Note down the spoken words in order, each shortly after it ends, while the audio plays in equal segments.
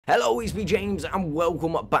Hello, it's me James and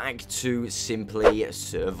welcome back to Simply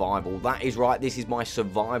Survival. That is right, this is my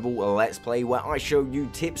survival let's play where I show you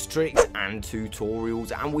tips, tricks and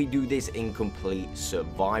tutorials, and we do this in complete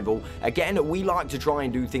survival. Again, we like to try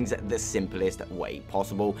and do things the simplest way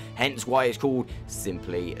possible, hence why it's called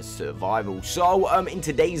Simply Survival. So in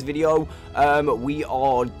today's video we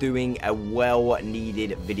are doing a well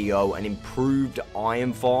needed video, an improved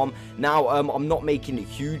iron farm. Now I'm not making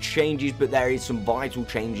huge changes, but there is some vital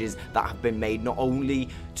changes that have been made, not only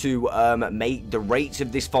to make the rates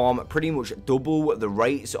of this farm pretty much double the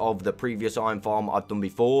rates of the previous iron farm I've done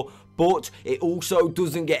before, but it also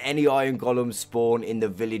doesn't get any iron golems spawn in the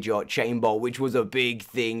villager chamber, which was a big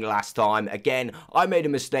thing last time. Again, I made a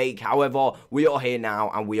mistake, however, we are here now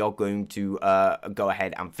and we are going to go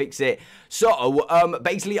ahead and fix it. So,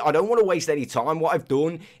 basically, I don't want to waste any time. What I've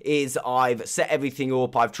done is I've set everything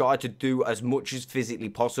up. I've tried to do as much as physically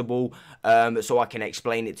possible so I can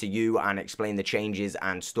explain it to you and explain the changes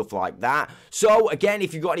and stuff like that. So, again,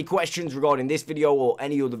 if you've got any questions regarding this video or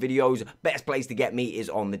any other videos, best place to get me is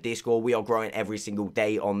on the Discord. We are growing every single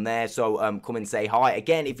day on there, so come and say hi.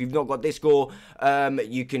 Again, if you've not got Discord,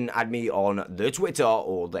 you can add me on the Twitter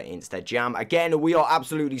or the InstaJam. Again, we are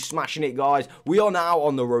absolutely smashing it, guys. We are now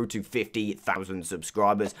on the road to 50,000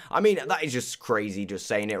 subscribers. I mean, that is just crazy just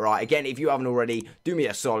saying it, right? Again, if you haven't already, do me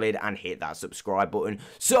a solid and hit that subscribe button.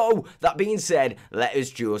 So, that being said, let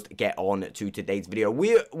us just get on to today's video.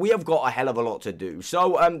 We have got a hell of a lot to do.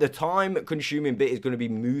 So, the time-consuming bit is going to be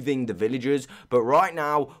moving the villagers, but right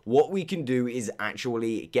now, what we can do is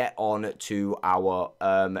actually get on to our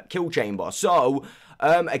kill chamber. So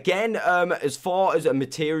again, as far as a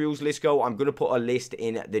materials list go, I'm going to put a list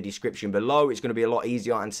in the description below. It's going to be a lot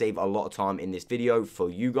easier and save a lot of time in this video for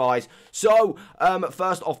you guys. So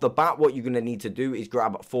first off the bat, what you're going to need to do is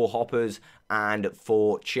grab 4 hoppers and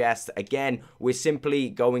 4 chests. Again, we're simply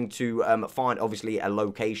going to find obviously a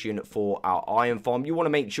location for our iron farm. You want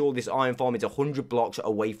to make sure this iron farm is 100 blocks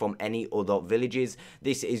away from any other villages.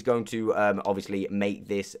 This is going to obviously make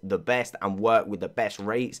this the best and work with the best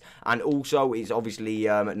rates, and also it's obviously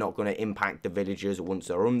not going to impact the villagers once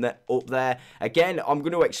they're up there. Again, I'm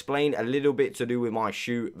going to explain a little bit to do with my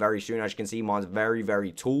chute very soon. As you can see, mine's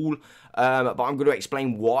very tall, but I'm going to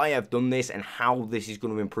explain why I've done this and how this is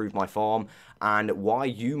going to improve my farm, and why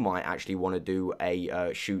you might actually want to do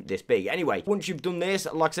a chute this big. Anyway, once you've done this,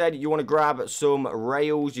 like I said, you want to grab some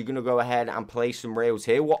rails. You're going to go ahead and place some rails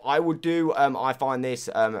here. What I would do, I find this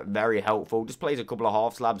very helpful. Just place a couple of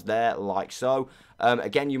half slabs there, like so.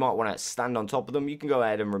 Again, you might want to stand on top of them. You can go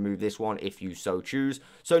ahead and remove this one if you so choose.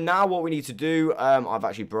 So now what we need to do, I've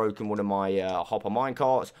actually broken one of my hopper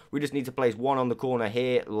minecarts. We just need to place one on the corner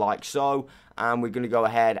here, like so. And we're going to go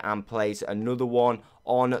ahead and place another one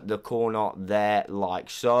on the corner there, like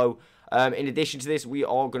so. In addition to this, we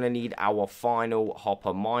are going to need our final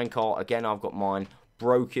hopper minecart. Again, I've got mine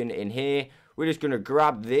broken in here. We're just going to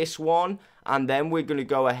grab this one, and then we're going to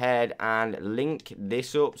go ahead and link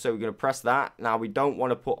this up. So we're going to press that. Now, we don't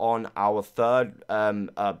want to put on our third,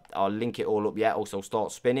 I'll link it all up yet, also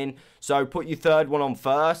start spinning. So put your third one on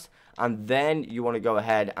first, and then you want to go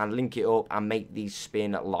ahead and link it up and make these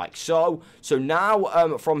spin like so. So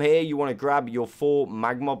now from here, you want to grab your 4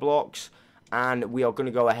 magma blocks, and we are going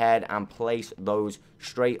to go ahead and place those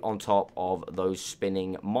straight on top of those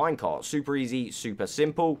spinning minecarts. Super easy, super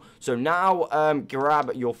simple. So now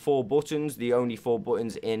grab your 4 buttons, the only 4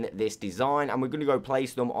 buttons in this design, and we're going to go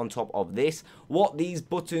place them on top of this. What these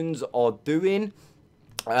buttons are doing,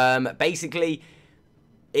 basically,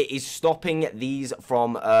 it is stopping these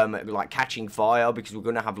from like catching fire, because we're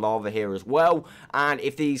going to have lava here as well, and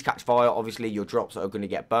if these catch fire, obviously your drops are going to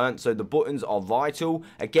get burnt. So the buttons are vital.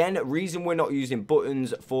 Again, reason we're not using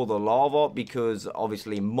buttons for the lava, because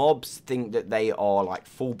obviously mobs think that they are like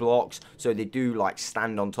full blocks, so they do like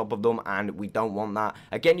stand on top of them, and we don't want that.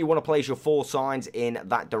 Again, you want to place your 4 signs in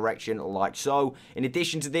that direction like so. In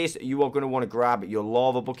addition to this, you are going to want to grab your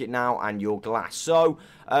lava bucket now and your glass. So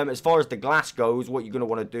as far as the glass goes, what you're going to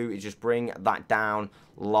want to do is just bring that down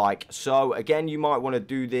like so. Again, you might want to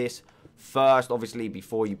do this first, obviously,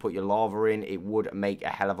 before you put your lava in. It would make a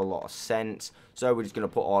hell of a lot of sense. So we're just going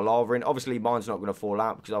to put our lava in. Obviously, mine's not going to fall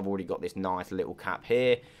out because I've already got this nice little cap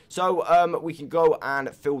here. So we can go and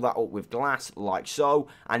fill that up with glass like so.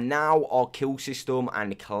 And now our kill system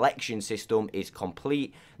and collection system is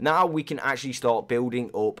complete. Now we can actually start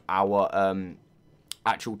building up our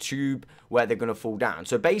actual tube where they're going to fall down.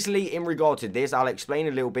 So basically, in regard to this, I'll explain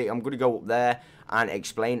a little bit. I'm going to go up there and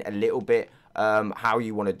explain a little bit how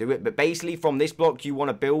you want to do it. But basically, from this block, you want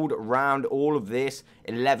to build around all of this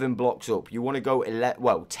 11 blocks up. You want to go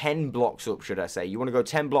 10 blocks up, should I say. You want to go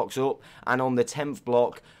 10 blocks up, and on the 10th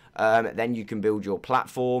block, then you can build your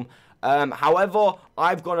platform. However,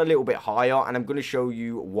 I've gone a little bit higher, and I'm going to show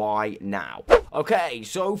you why now. Okay,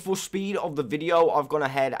 so for speed of the video, I've gone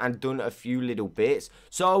ahead and done a few little bits.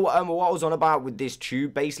 So, what I was on about with this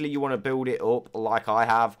tube, basically you want to build it up like I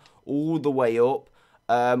have, all the way up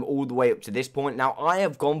to this point. Now, I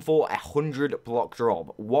have gone for 100 block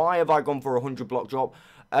drop. Why have I gone for 100 block drop?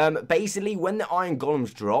 Basically, when the iron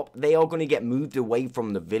golems drop, they are going to get moved away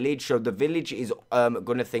from the village. So the village is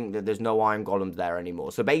going to think that there's no iron golems there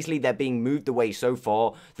anymore. So basically, they're being moved away so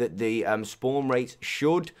far that the spawn rates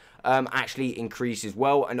should actually increase as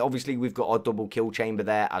well. And obviously, we've got our double kill chamber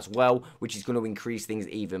there as well, which is going to increase things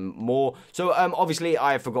even more. So obviously,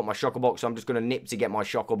 I forgot my shulker box, so I'm just going to nip to get my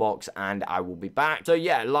shulker box, and I will be back. So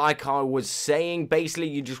yeah, like I was saying, basically,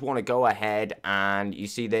 you just want to go ahead and you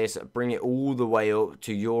see this, bring it all the way up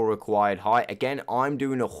to your required height. Again, I'm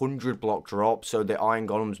doing 100 block drop, so the iron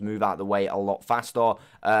golems move out the way a lot faster,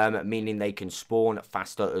 meaning they can spawn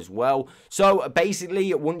faster as well. So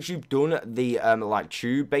basically, once you've done the like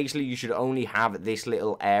tube, basically you should only have this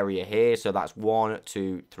little area here. So that's 1,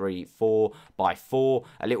 2, 3, 4 by 4,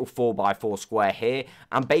 a little 4 by 4 square here.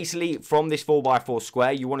 And basically from this 4 by 4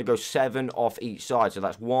 square, you want to go 7 off each side. So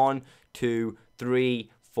that's 1, 2,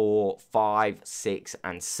 3, 4, 5, 6,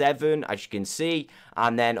 and 7, as you can see.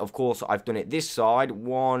 And then, of course, I've done it this side.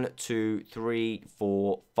 1, 2, 3,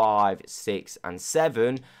 4, 5, 6, and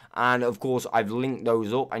 7. And, of course, I've linked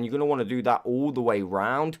those up. And you're going to want to do that all the way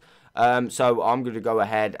round. So I'm going to go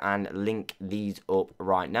ahead and link these up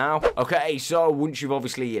right now. Okay, so once you've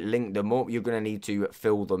obviously linked them up, you're going to need to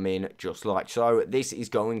fill them in just like so. This is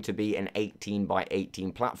going to be an 18 by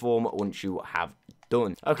 18 platform once you have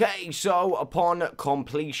done. Okay, so upon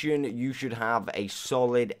completion, you should have a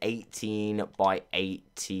solid 18 by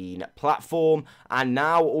 18 platform. And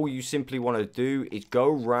now all you simply want to do is go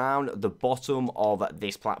round the bottom of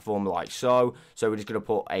this platform like so. So we're just going to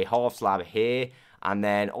put a half slab here, and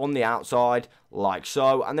then on the outside like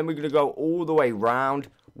so, and then we're going to go all the way round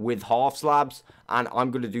with half slabs, and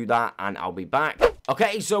I'm going to do that and I'll be back.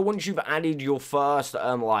 Okay, so once you've added your first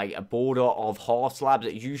like a border of half slabs,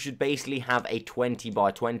 you should basically have a 20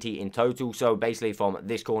 by 20 in total. So basically from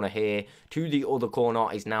this corner here to the other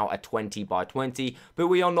corner is now a 20 by 20, but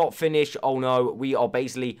we are not finished. Oh no, we are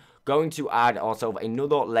basically going to add ourselves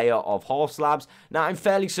another layer of half slabs. Now, I'm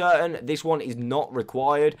fairly certain this one is not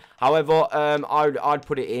required. However, I'd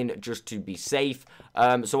put it in just to be safe.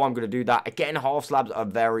 So I'm going to do that. Again, half slabs are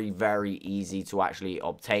very, very easy to actually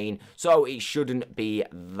obtain, so it shouldn't be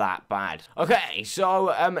that bad. Okay,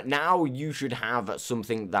 so now you should have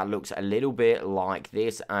something that looks a little bit like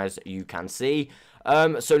this, as you can see.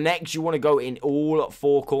 So next you want to go in all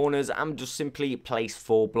 4 corners and just simply place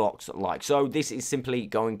 4 blocks like so. This is simply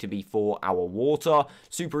going to be for our water.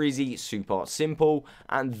 Super easy, super simple.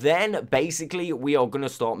 And then basically we are going to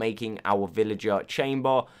start making our villager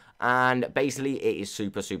chamber. And basically it is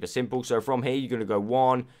super, super simple. So from here you're going to go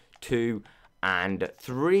 1, 2, and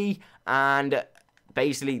 3. And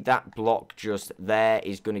basically that block just there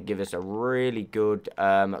is going to give us a really good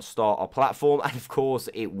starter platform, and of course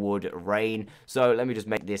it would rain. So let me just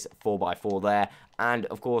make this 4 by 4 there, and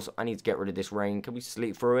of course I need to get rid of this rain. Can we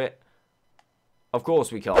sleep through it? Of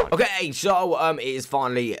course we can't. Okay, so it is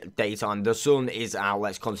finally daytime. The sun is out.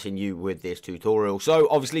 Let's continue with this tutorial. So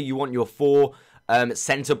obviously you want your 4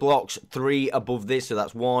 center blocks, 3 above this, so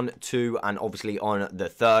that's 1, 2, and obviously on the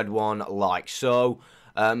 3rd one like so.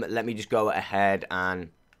 Let me just go ahead and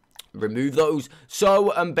remove those.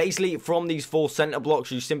 So basically from these 4 center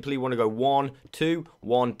blocks, you simply want to go 1, 2,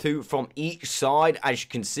 1, 2 from each side, as you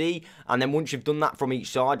can see. And then once you've done that from each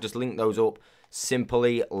side, just link those up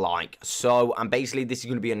simply like so. And basically this is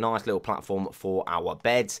going to be a nice little platform for our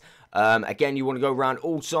beds. Again, you want to go around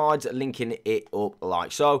all sides, linking it up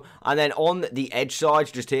like so. And then on the edge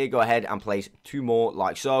sides, just here, go ahead and place 2 more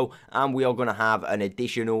like so. And we are going to have an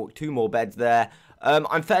additional 2 more beds there.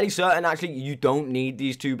 I'm fairly certain, actually, you don't need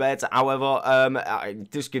these 2 beds. However,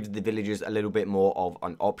 it just gives the villagers a little bit more of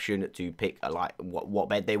an option to pick, like, what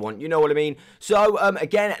bed they want. You know what I mean? So,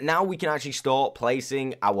 again, now we can actually start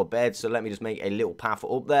placing our beds. So, let me just make a little path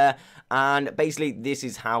up there. And basically, this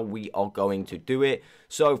is how we are going to do it.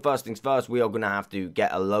 So, first things first, we are going to have to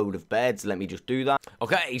get a load of beds. Let me just do that.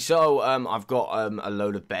 Okay, so, I've got a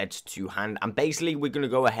load of beds to hand. And basically, we're going to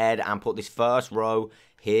go ahead and put this first row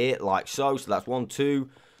here like so. So that's 1, 2,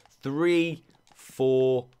 3,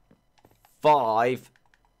 4, 5,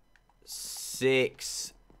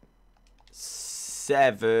 6,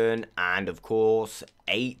 7, and of course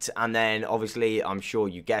 8. And then obviously, I'm sure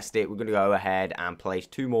you guessed it, we're going to go ahead and place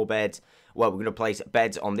 2 more beds. Well, we're going to place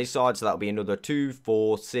beds on this side, so that'll be another 2,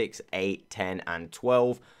 4, 6, 8, 10, and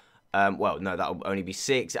 12. Well, no, that'll only be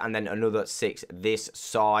 6, and then another 6 this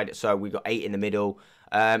side. So we've got 8 in the middle.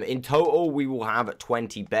 In total, we will have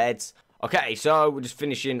 20 beds. Okay, so we're just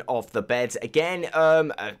finishing off the beds. Again,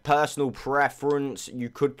 a personal preference, you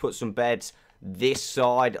could put some beds this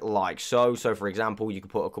side like so. So for example, you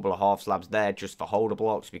could put a couple of half slabs there just for holder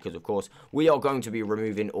blocks, because of course we are going to be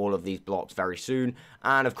removing all of these blocks very soon.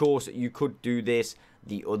 And of course you could do this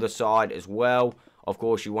the other side as well. Of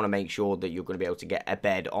course you want to make sure that you're going to be able to get a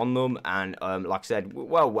bed on them. And like I said,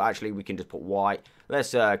 well, actually we can just put white.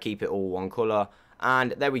 Let's keep it all one color.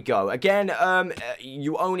 And there we go. Again,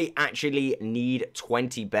 you only actually need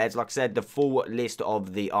 20 beds. Like I said, the full list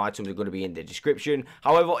of the items are going to be in the description.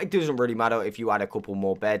 However, it doesn't really matter if you add a couple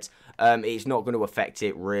more beds. It's not going to affect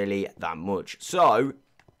it really that much. So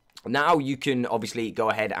now you can obviously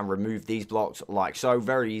go ahead and remove these blocks like so.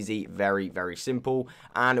 Very easy, very, very simple.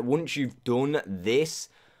 And once you've done this,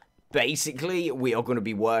 basically, we are going to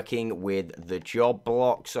be working with the job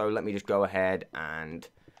block. So let me just go ahead and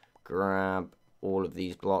grab all of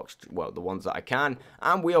these blocks, well, the ones that I can,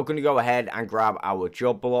 and we are going to go ahead and grab our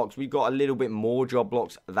job blocks. We've got a little bit more job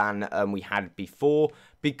blocks than we had before,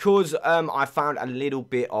 because I found a little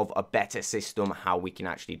bit of a better system how we can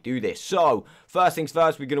actually do this. So first things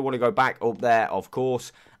first, we're going to want to go back up there, of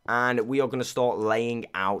course, and we are going to start laying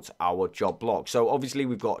out our job blocks. So obviously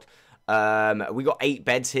we got 8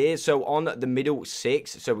 beds here, so on the middle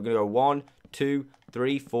 6, so we're going to go 1 2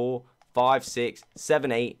 3 4 5 6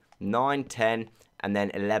 7 8 9, 10, and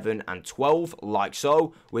then 11 and 12, like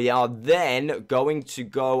so. We are then going to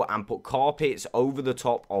go and put carpets over the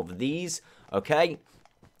top of these, okay?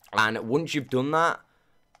 And once you've done that,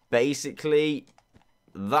 basically,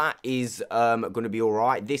 that is going to be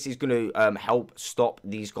alright. This is going to help stop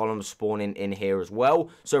these golems spawning in here as well.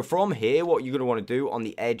 So from here, what you're going to want to do on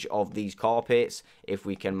the edge of these carpets, if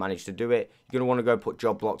we can manage to do it, you're going to want to go put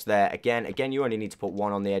job blocks there. Again, you only need to put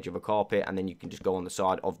 1 on the edge of a carpet, and then you can just go on the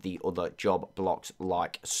side of the other job blocks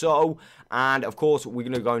like so. And of course, we're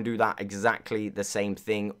going to go and do that exactly the same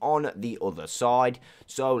thing on the other side.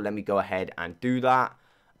 So let me go ahead and do that.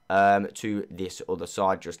 To this other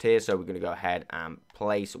side just here. So we're going to go ahead and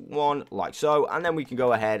place 1 like so, and then we can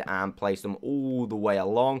go ahead and place them all the way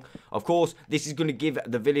along. Of course, this is going to give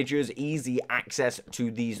the villagers easy access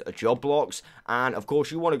to these job blocks, and of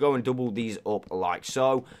course you want to go and double these up like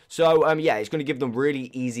so. So yeah, it's going to give them really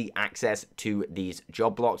easy access to these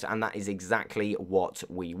job blocks, and that is exactly what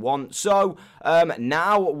we want. So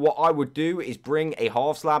now what I would do is bring a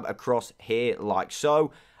half slab across here like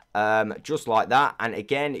so. Just like that, and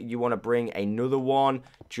again you want to bring another one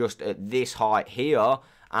just at this height here,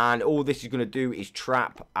 and all this is going to do is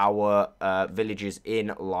trap our villagers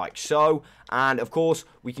in like so. And of course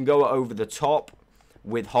we can go over the top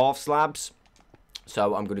with half slabs,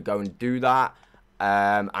 so I'm going to go and do that,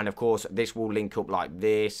 and of course this will link up like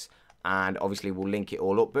this, and obviously we'll link it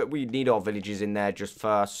all up, but we need our villagers in there just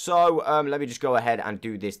first. So let me just go ahead and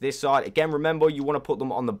do this side. Again, remember, you want to put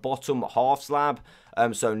them on the bottom half slab,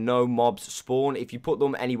 so no mobs spawn. If you put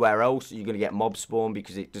them anywhere else, you're going to get mob spawn,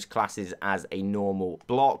 because it just classes as a normal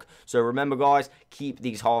block. So remember guys, keep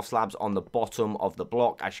these half slabs on the bottom of the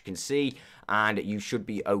block, as you can see, and you should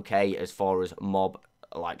be okay as far as mob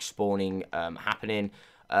like spawning happening.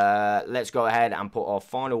 Let's go ahead and put our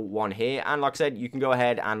final one here, and like I said, you can go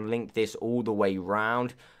ahead and link this all the way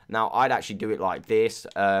round. Now I'd actually do it like this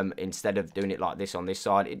instead of doing it like this on this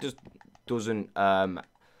side. It just doesn't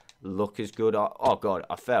look as good. Oh god,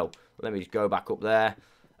 I fell. Let me just go back up there.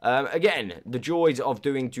 Again, the joys of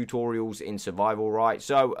doing tutorials in survival, right?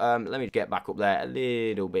 So let me get back up there a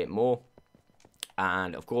little bit more.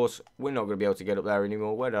 And of course, we're not going to be able to get up there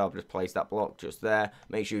anymore. Where did I just place that block? Just there.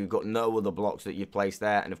 Make sure you've got no other blocks that you've placed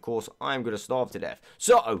there. And of course, I'm going to starve to death.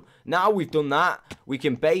 So, now we've done that, we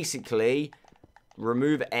can basically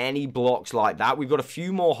remove any blocks like that. We've got a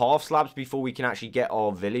few more half slabs before we can actually get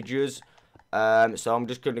our villagers. So I'm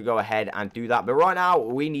just going to go ahead and do that. But right now,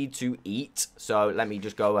 we need to eat. So let me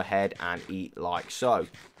just go ahead and eat like so.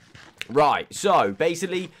 Right, so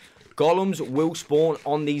basically, golems will spawn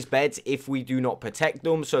on these beds if we do not protect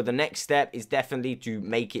them. So the next step is definitely to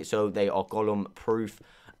make it so they are golem proof.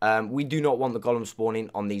 We do not want the golem spawning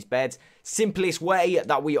on these beds. Simplest way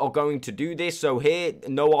that we are going to do this. So here,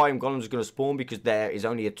 no iron golems are going to spawn because there is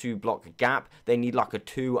only a 2-block gap. They need like a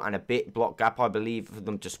 2 and a bit block gap, I believe, for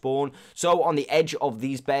them to spawn. So on the edge of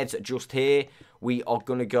these beds just here, we are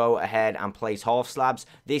going to go ahead and place half slabs.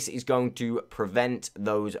 This is going to prevent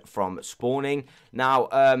those from spawning. Now,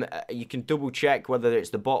 you can double check whether it's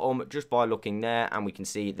the bottom just by looking there, and we can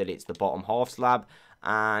see that it's the bottom half slab.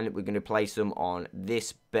 and we're going to place them on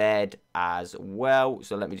this bed as well.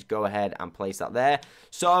 So let me just go ahead and place that there.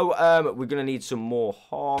 So we're going to need some more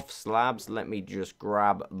half slabs. Let me just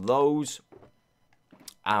grab those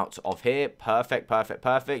out of here. Perfect, perfect,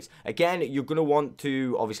 perfect. Again, you're going to want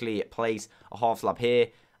to obviously place a half slab here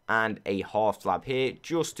and a half slab here,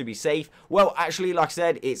 just to be safe. Well, actually, like I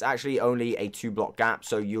said, it's actually only a 2-block gap,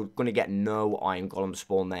 so you're going to get no iron golem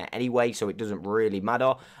spawn there anyway, so it doesn't really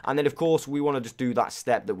matter. And then, of course, we want to just do that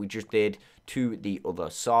step that we just did to the other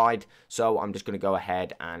side. So I'm just going to go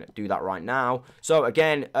ahead and do that right now. So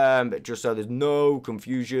again, just so there's no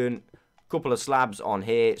confusion, couple of slabs on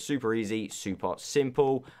here, super easy, super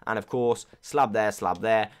simple, and of course slab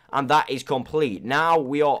there, and that is complete. Now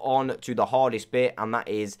we are on to the hardest bit, and that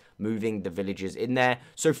is moving the villagers in there.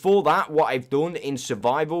 So for that, what I've done in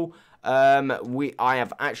survival, I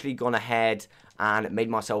have actually gone ahead and made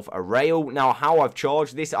myself a rail. Now, how I've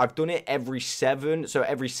charged this, I've done it every 7, so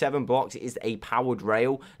every 7 blocks is a powered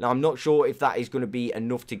rail. Now, I'm not sure if that is going to be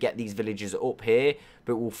enough to get these villagers up here,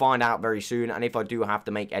 but we'll find out very soon, and if I do have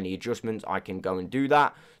to make any adjustments, I can go and do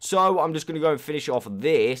that. So, I'm just going to go and finish off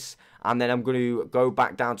this, and then I'm going to go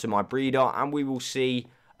back down to my breeder, and we will see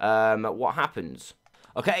what happens.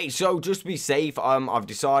 Okay, so just to be safe, I've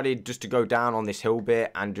decided just to go down on this hill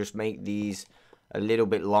bit and just make these a little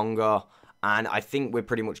bit longer. And I think we're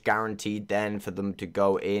pretty much guaranteed then for them to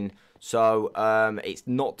go in. So, it's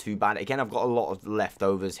not too bad. Again, I've got a lot of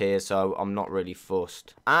leftovers here, so I'm not really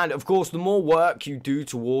fussed. And, of course, the more work you do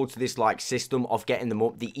towards this, like, system of getting them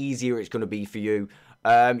up, the easier it's going to be for you.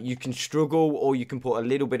 You can struggle, or you can put a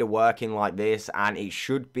little bit of work in like this, and it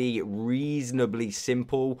should be reasonably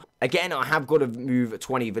simple. Again, I have got to move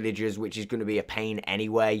 20 villagers, which is going to be a pain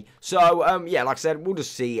anyway. So, yeah, like I said, we'll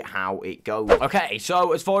just see how it goes. Okay,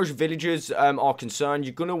 so as far as villagers are concerned,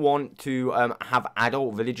 you're going to want to have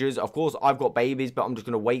adult villagers. Of course, I've got babies, but I'm just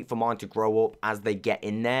going to wait for mine to grow up as they get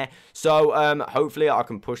in there. So, hopefully I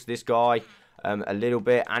can push this guy a little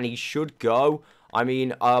bit, and he should go. I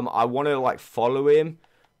mean, I want to, like, follow him,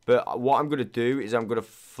 but what I'm going to do is I'm going to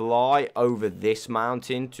fly over this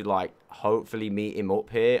mountain to, like, hopefully meet him up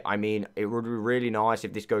here. I mean, it would be really nice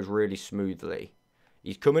if this goes really smoothly.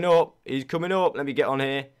 He's coming up. He's coming up. Let me get on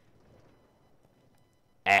here.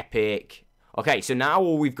 Epic. Okay, so now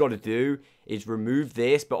all we've got to do is remove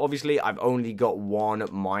this, but obviously I've only got one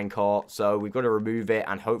minecart, so we've got to remove it,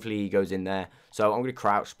 and hopefully he goes in there. So I'm going to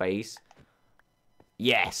crouch space.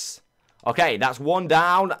 Yes. Okay, that's 1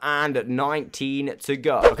 down and 19 to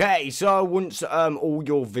go. Okay, so once all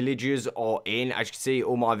your villagers are in, as you can see,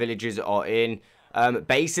 all my villagers are in.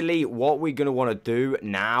 Basically, what we're going to want to do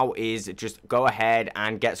now is just go ahead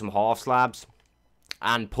and get some half slabs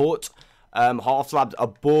and put half slabs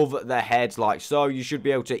above their heads like so. You should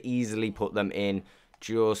be able to easily put them in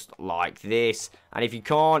just like this. And if you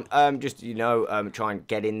can't, just, you know, try and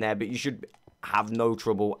get in there, but you should have no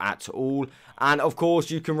trouble at all. And of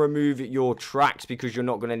course you can remove your tracks because you're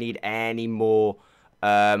not going to need any more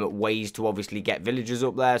ways to obviously get villagers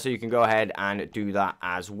up there, so you can go ahead and do that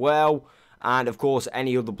as well. And of course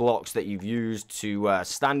any other blocks that you've used to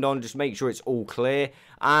stand on, just make sure it's all clear.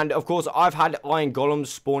 And of course I've had iron golems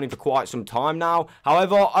spawning for quite some time now.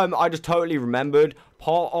 However, I just totally remembered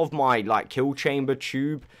part of my like kill chamber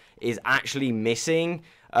tube is actually missing.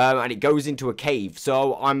 And it goes into a cave,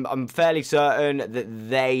 so I'm fairly certain that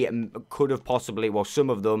they could have possibly, well, some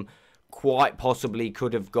of them quite possibly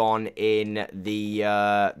could have gone in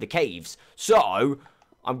the caves. So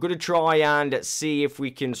I'm going to try and see if we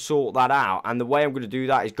can sort that out, and the way I'm going to do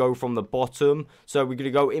that is go from the bottom. So we're going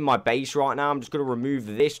to go in my base right now. I'm just going to remove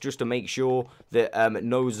this just to make sure that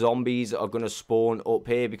no zombies are going to spawn up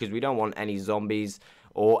here, because we don't want any zombies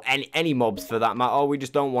or any mobs for that matter. We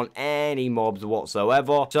just don't want any mobs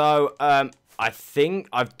whatsoever. So, I think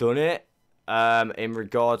I've done it in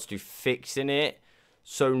regards to fixing it.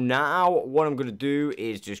 So now, what I'm going to do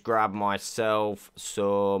is just grab myself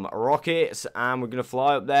some rockets, and we're going to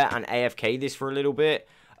fly up there and AFK this for a little bit.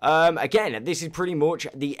 Again, this is pretty much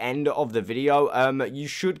the end of the video. You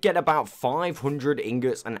should get about 500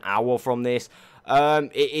 ingots an hour from this.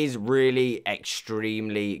 It is really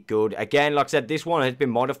extremely good. Again, like I said, this one has been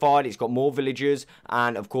modified. It's got more villagers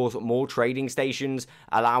and, of course, more trading stations,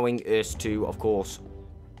 allowing us to, of course,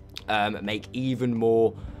 make even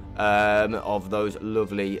more of those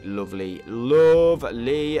lovely, lovely,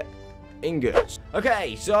 lovely ingots.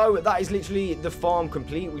 Okay, so that is literally the farm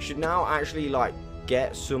complete. We should now actually, like,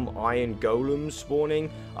 get some iron golems spawning.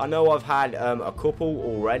 I know I've had a couple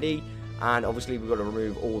already, and obviously we've got to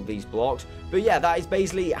remove all these blocks. But yeah, that is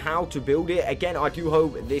basically how to build it. Again, I do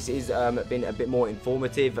hope this has been a bit more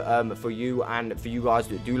informative for you and for you guys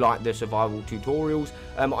that do like the survival tutorials.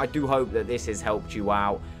 I do hope that this has helped you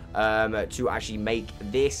out to actually make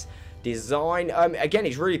this design. Again,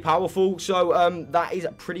 it's really powerful. So that is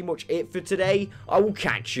pretty much it for today. I will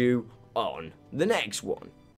catch you on the next one.